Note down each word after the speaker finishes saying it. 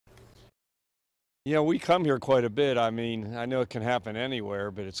Yeah, we come here quite a bit. I mean, I know it can happen anywhere,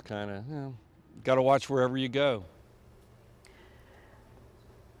 but it's kind of, got to watch wherever you go.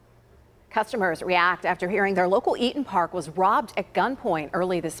 Customers react after hearing their local Eat'n Park was robbed at gunpoint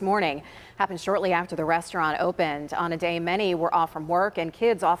early this morning. Happened shortly after the restaurant opened on a day many were off from work and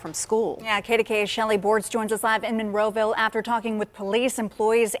kids off from school. Yeah, KDKA's Shelley Bortz joins us live in Monroeville after talking with police,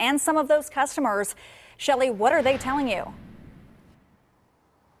 employees, and some of those customers. Shelley, what are they telling you?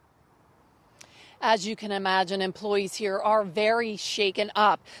 As you can imagine, employees here are very shaken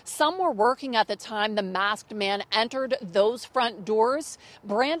up. Some were working at the time the masked man entered those front doors,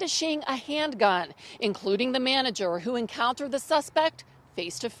 brandishing a handgun, including the manager who encountered the suspect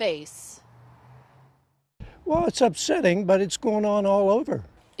face to face. Well, it's upsetting, but it's going on all over.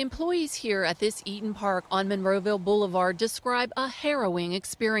 Employees here at this Eat'n Park on Monroeville Boulevard describe a harrowing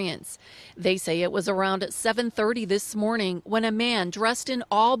experience. They say it was around 7:30 this morning when a man dressed in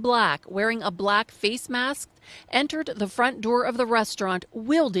all black, wearing a black face mask, entered the front door of the restaurant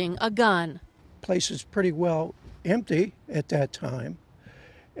wielding a gun. The place is pretty well empty at that time,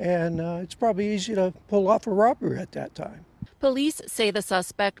 and it's probably easy to pull off a robbery at that time. Police say the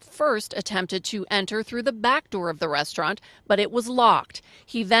suspect first attempted to enter through the back door of the restaurant, but it was locked.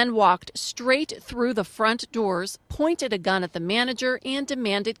 He then walked straight through the front doors, pointed a gun at the manager, and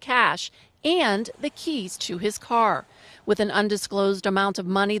demanded cash and the keys to his car. With an undisclosed amount of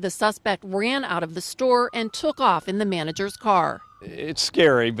money, the suspect ran out of the store and took off in the manager's car. It's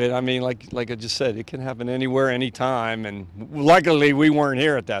scary, but I mean, like I just said, it can happen anywhere, anytime, and luckily we weren't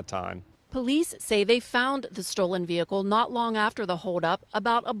here at that time. Police say they found the stolen vehicle not long after the holdup,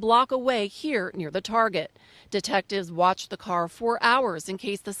 about a block away here near the Target. Detectives watched the car for hours in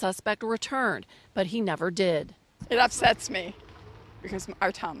case the suspect returned, but he never did. It upsets me because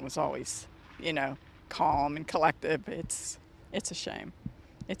our town was always, calm and collective. It's a shame.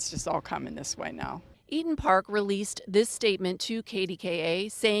 It's just all coming this way now. Eat'n Park released this statement to KDKA,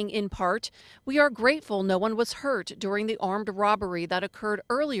 saying in part, "We are grateful no one was hurt during the armed robbery that occurred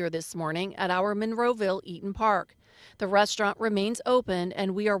earlier this morning at our Monroeville Eat'n Park. The restaurant remains open,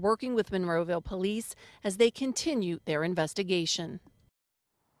 and we are working with Monroeville police as they continue their investigation."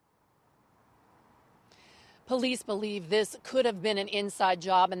 Police believe this could have been an inside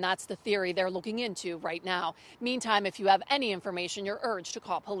job, and that's the theory they're looking into right now. Meantime, if you have any information, you're urged to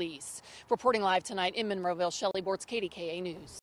call police. Reporting live tonight in Monroeville, Shelley Bortz, KDKA News.